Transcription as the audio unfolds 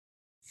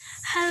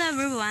Hello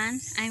everyone,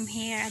 I'm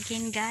here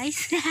again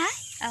guys.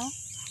 Oh,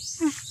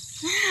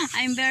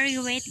 I'm very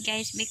wet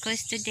guys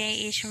because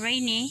today is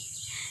rainy.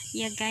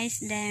 Yeah guys,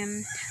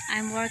 then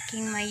I'm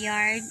working my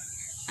yard.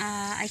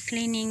 I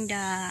cleaning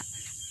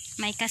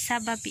my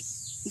cassava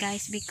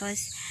guys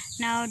because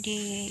now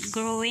they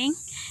growing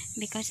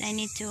because I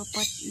need to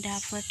put the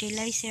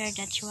fertilizer.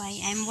 That's why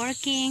I'm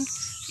working.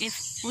 If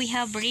we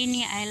have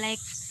rainy,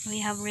 we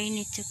have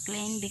rainy to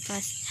clean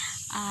because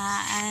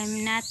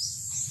I'm not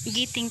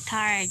getting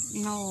tired.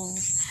 No,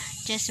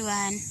 just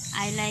one.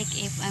 I like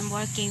if I'm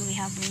working we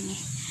have rainy.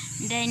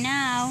 Then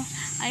now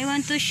I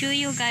want to show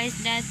you guys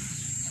that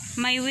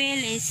my wheel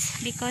is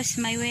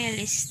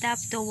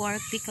stopped to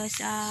work because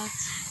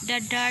the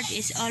dirt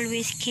is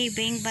always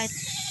caving, but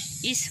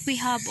we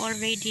have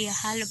already a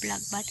hollow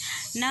block, but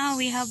now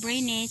we have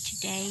rainy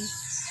today,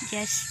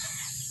 just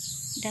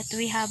that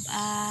we have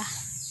a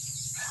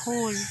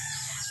hole.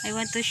 I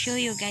want to show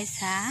you guys,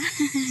 huh?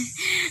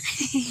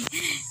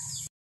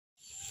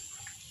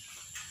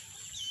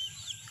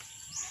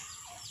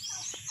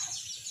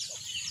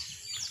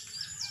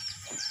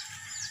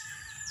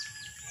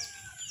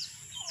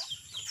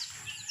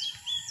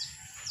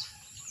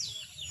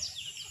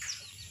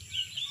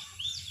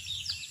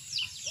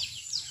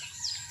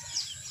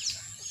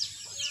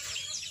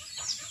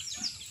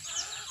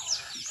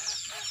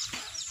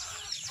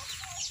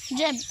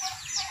 Jeb,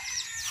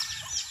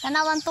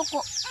 tanawan tuko.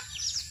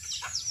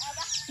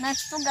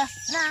 Nastugas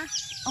na,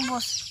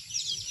 ubos.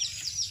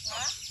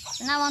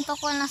 Tanawan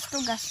tuko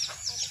nastugas.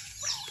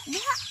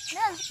 Diha,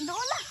 doon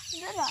na.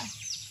 Diha.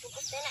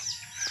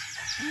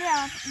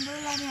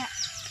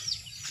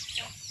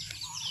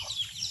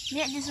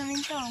 Diha di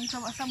suminto,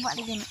 sabak-sabak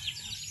di gini.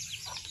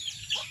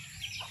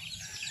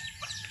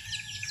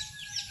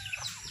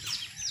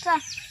 Sa.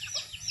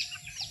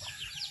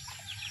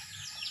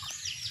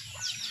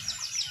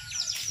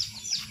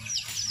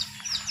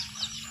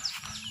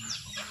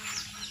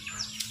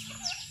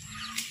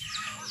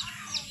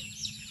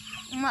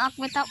 Maak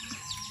betap.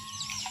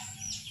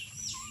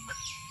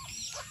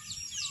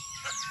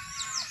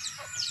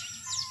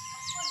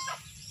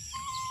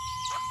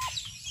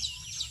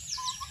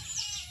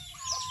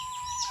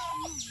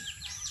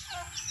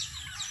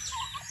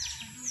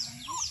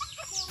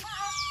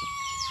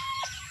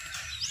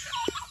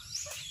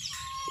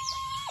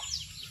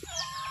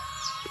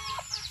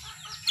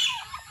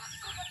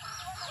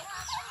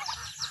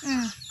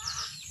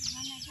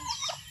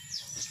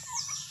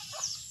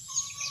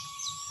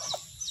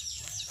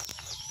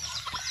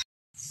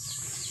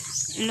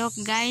 Look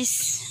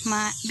guys,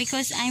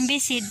 because I'm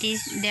busy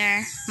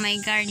my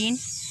garden,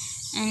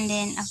 and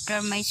then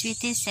after my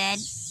sweetie said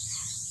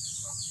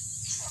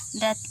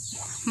that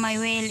my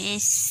well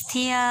is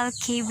still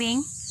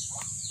caving.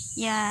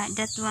 Yeah,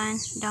 that one,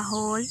 the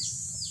hole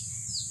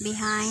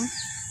behind.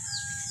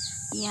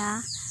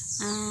 Yeah,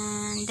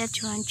 and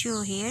that one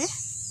too here.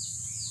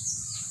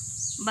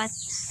 But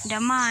the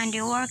man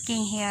they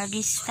working here,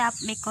 they stop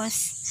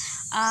because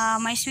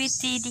my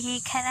sweetie, he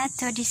cannot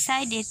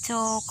decided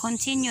to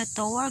continue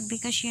to work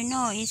because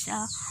it's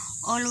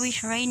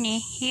always rainy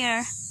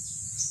here.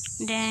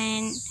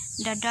 Then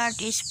the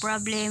dirt is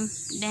problem.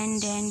 Then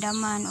the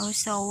man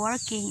also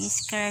working is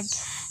scared.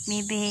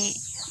 Maybe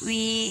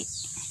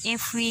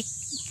if we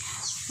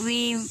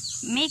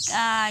make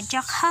a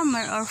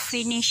jackhammer or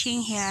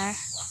finishing here,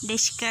 they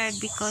scared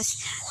because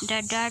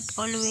the dirt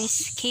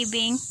always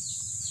caving.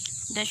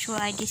 That's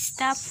why they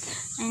stop.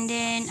 And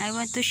then I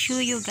want to show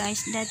you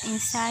guys that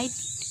inside,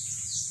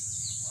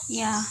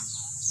 yeah,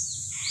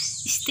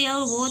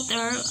 still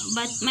water,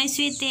 but my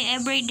sweetie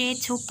every day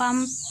to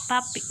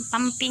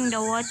pumping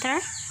the water,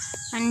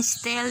 and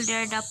still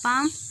there the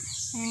pump.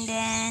 And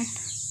then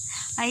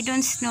I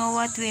don't know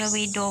what will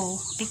we do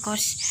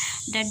because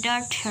the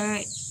dirt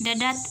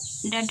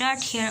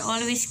here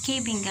always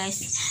caving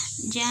guys.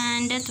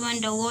 Then that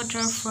one, the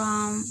water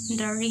from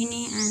the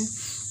rainy, and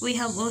we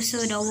have also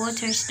the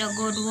waters, the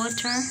good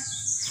water.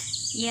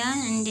 Yeah,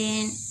 and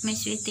then my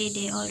sweetie,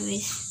 they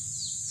always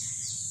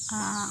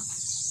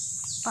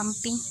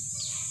pumping.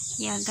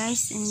 Yeah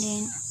guys, and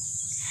then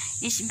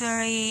it's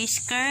very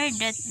scared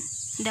that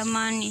the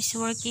man is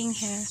working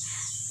here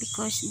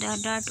because the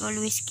dirt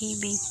always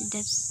caving.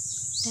 That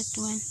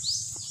one,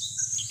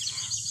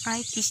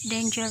 right, is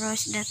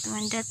dangerous. That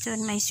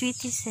one my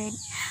sweetie said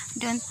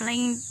don't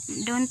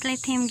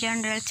let him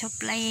general to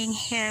playing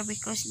here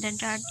because the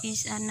dirt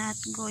is not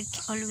good,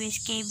 always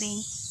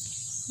caving.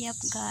 Yep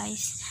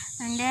guys,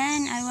 and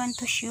then I want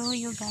to show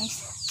you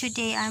guys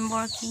today I'm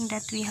working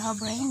that we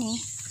have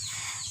rainy.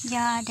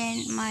 Yeah,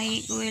 then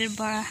my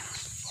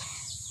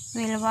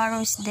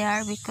wheelbarrow's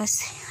there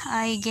because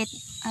I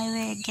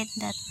will get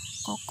that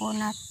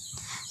coconut,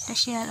 the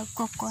shell of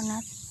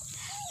coconut,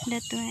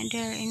 that one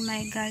there in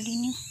my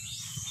gardening.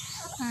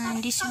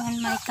 And this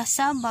one my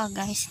cassava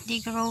guys,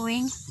 they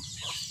growing,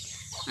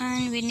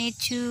 and we need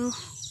to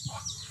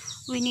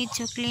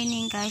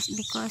cleaning guys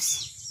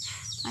because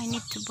I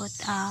need to put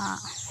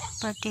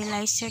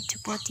fertilizer to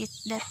put it.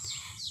 That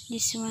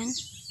this one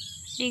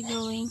they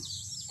growing.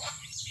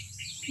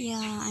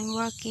 Yeah, I'm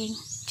working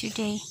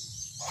today.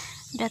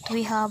 that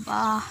we have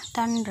a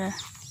thunder,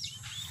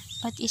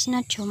 but it's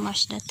not too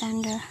much the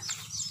thunder.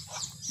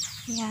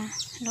 Yeah,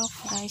 look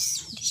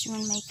guys, this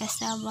one my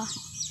cassava.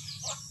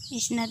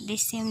 It's not the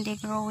same, they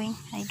growing.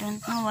 I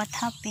don't know what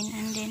happened.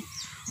 And then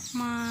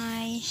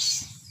my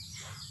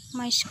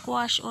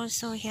squash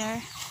also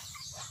here.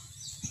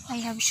 I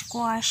have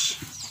squash.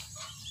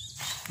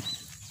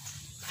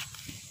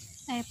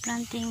 I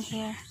planting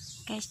here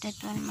guys. That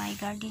one my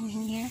garden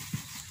in here.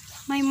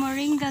 My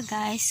moringa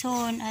guys,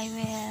 soon I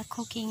will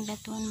cooking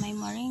that one. My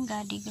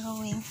moringa, they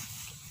growing.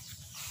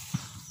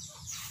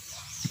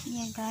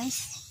 Yeah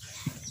guys,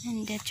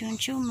 and that one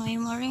too, my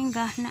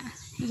moringa.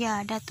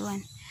 Yeah, that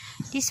one.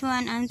 This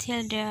one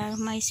until there,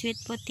 my sweet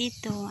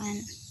potato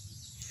and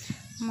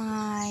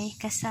my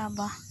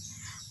cassava.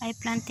 I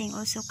planting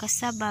also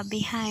cassava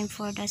behind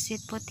for the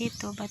sweet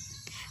potato, but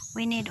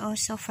we need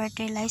also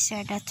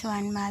fertilizer. That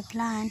one my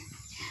plant.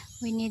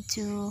 We need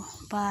to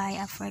buy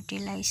a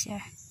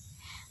fertilizer.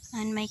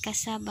 And my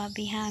cassava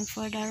behind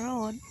for the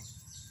road.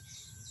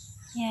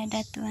 Yeah,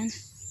 that one.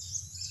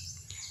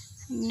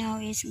 Now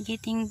it's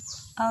getting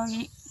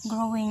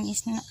growing.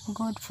 Is not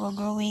good for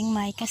growing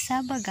my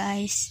cassava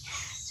guys.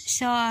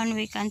 So on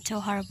we can to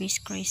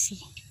harvest crazy.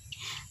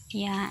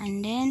 Yeah,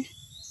 and then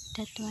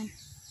that one.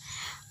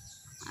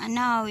 And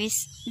now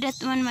is that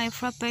one my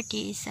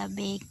property is a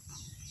big,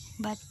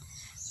 but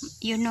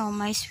you know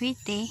my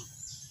sweetie,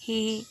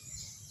 he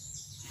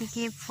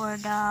gave for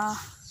the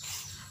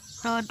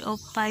road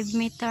of 5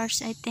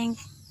 meters I think.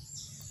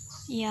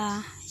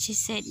 Yeah, she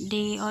said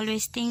they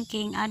always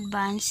thinking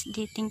advance.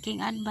 They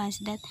thinking advance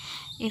that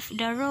if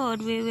the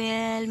road we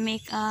will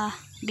make a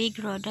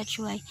big road. That's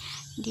why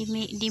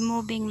they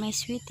moving my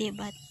sweetie,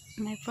 but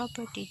my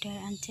property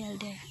there until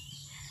there.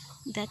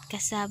 That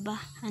cassava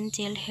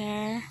until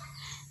here,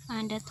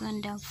 and that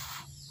one the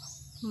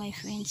my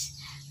friends,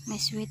 my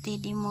sweetie,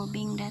 they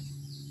moving that.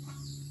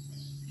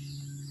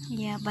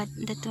 Yeah, but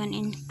that one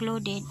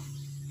included.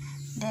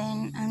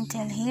 Then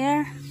until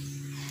here.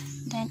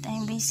 Then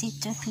I'm busy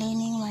to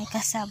cleaning my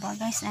cassava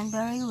guys. I'm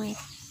very wet.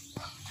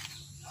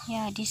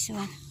 Yeah, this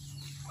one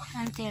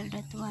until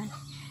that one.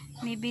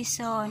 Maybe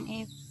soon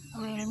if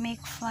we'll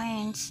make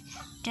fence,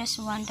 just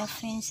want the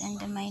fence, and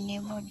my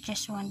neighbor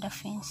just want the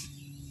fence,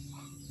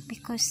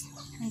 because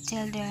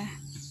until there,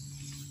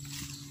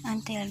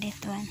 until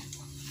that one,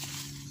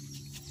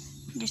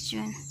 this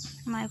one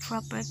my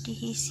property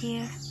is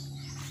here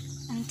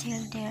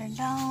until there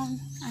down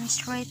and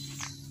straight.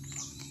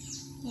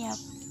 Yep,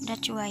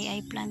 that's why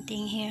I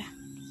planting here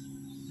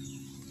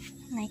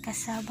my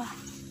cassava.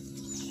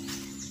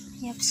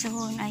 Yep,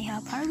 soon I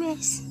have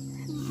harvest,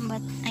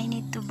 but I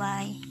need to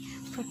buy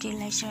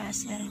fertilizer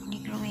as well. They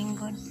growing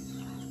good.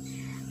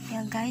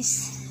 Yeah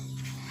guys,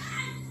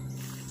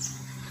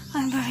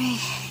 I'm very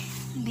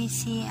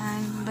busy.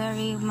 I'm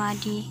very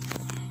muddy.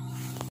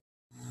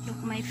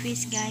 Look my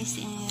face guys,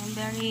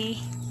 very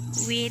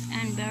wet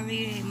and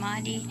very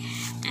muddy,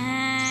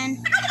 and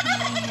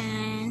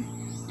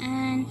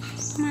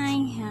my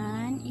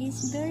hand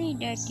is very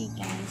dirty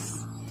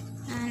guys.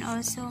 And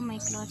also my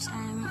clothes,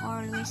 I'm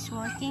always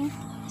working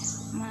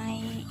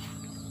my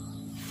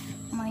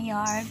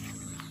yard.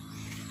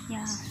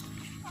 Yeah,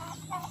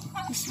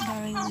 it's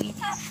very wet.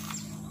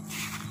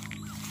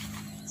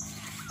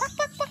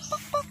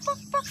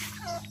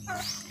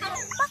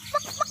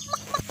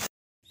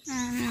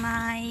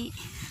 And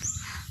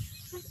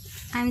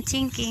I'm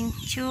thinking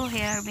chew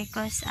here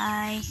because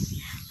I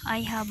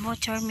have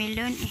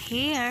watermelon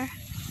here,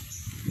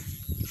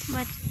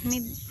 but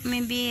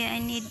maybe I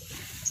need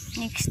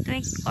next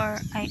week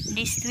or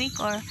this week,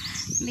 or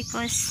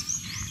because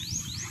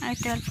I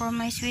tell for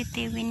my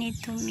sweetie we need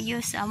to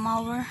use a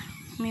mower.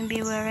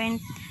 Maybe we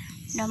rent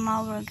the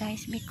mower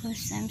guys,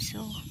 because I'm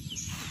so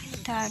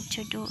tired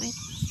to do it.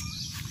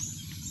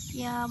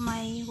 Yeah,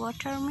 my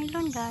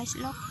watermelon guys,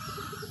 look,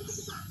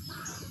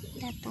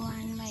 that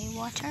one my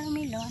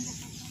watermelon.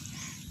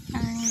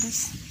 And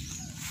this,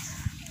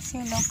 see,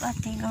 look at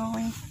the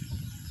growing.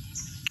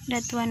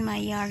 That one my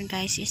yard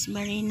guys is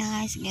very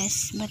nice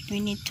guys, but we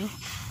need to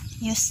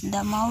use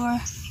the mower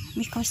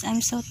because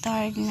I'm so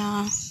tired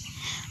now.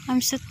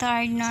 I'm so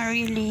tired now,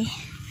 really.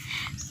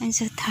 I'm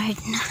so tired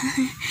now.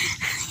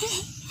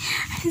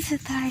 I'm so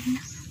tired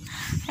now.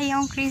 I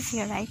am crazy,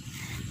 right?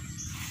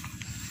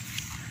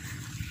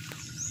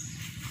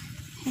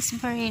 It's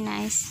very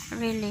nice,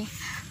 really.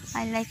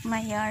 I like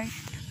my yard.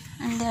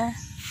 And there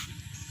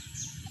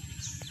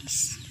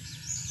is,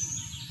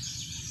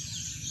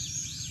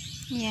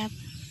 yep.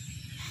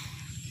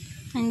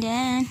 And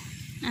then,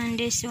 and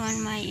this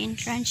one my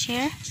entrance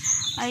here.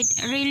 I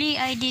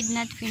did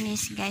not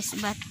finish guys,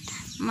 but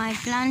my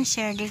plants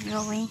here, they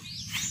growing.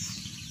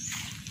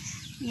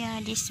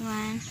 Yeah, this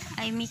one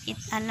I make it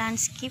a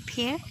landscape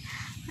here,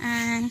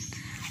 and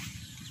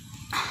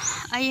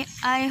I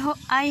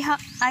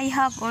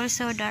have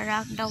also the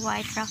rock, the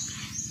white rock,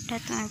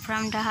 that one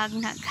from the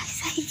Hagna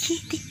guys. I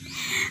get it.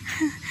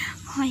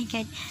 Oh my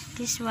god,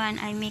 this one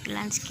I make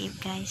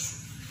landscape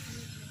guys.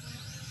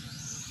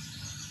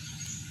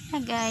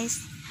 Yeah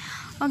guys,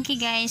 okay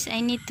guys,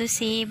 I need to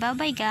say bye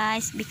bye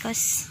guys,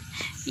 because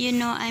You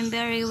know, I'm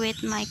very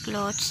wet my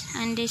clothes.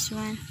 And this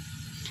one,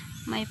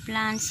 my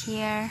plants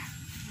here.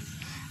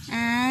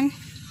 And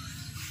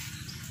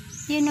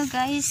you know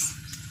guys,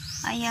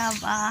 I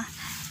have a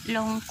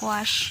long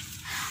squash.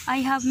 I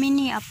have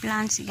many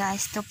plants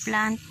guys to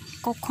plant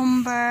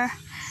cucumber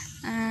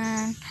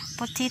and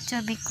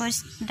potato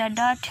because the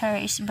daughter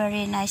is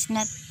very nice.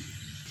 Not,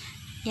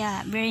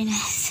 yeah, very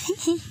nice.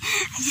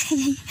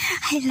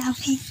 I love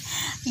it.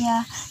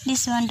 Yeah,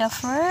 this one the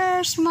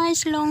first my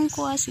long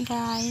squash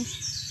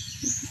guys.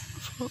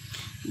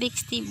 Big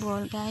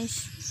stable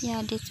guys.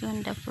 Yeah, this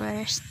one the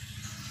first.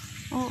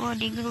 Oh,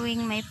 the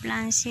growing my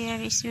plants here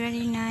is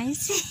very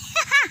nice.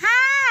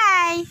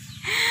 Hi.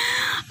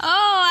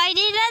 Oh, I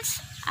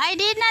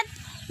did not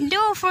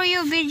do for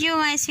you video,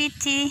 my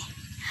sweetie.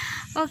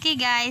 Okay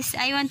guys,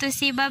 I want to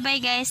say bye bye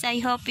guys. I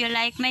hope you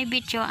like my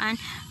video and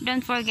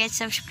don't forget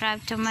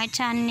subscribe to my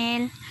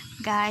channel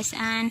guys,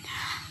 and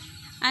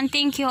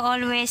thank you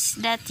always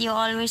that you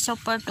always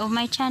support of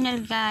my channel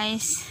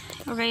guys.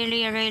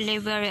 Really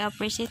very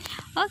appreciate.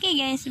 Okay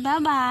guys, bye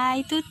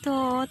bye.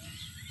 Tutut.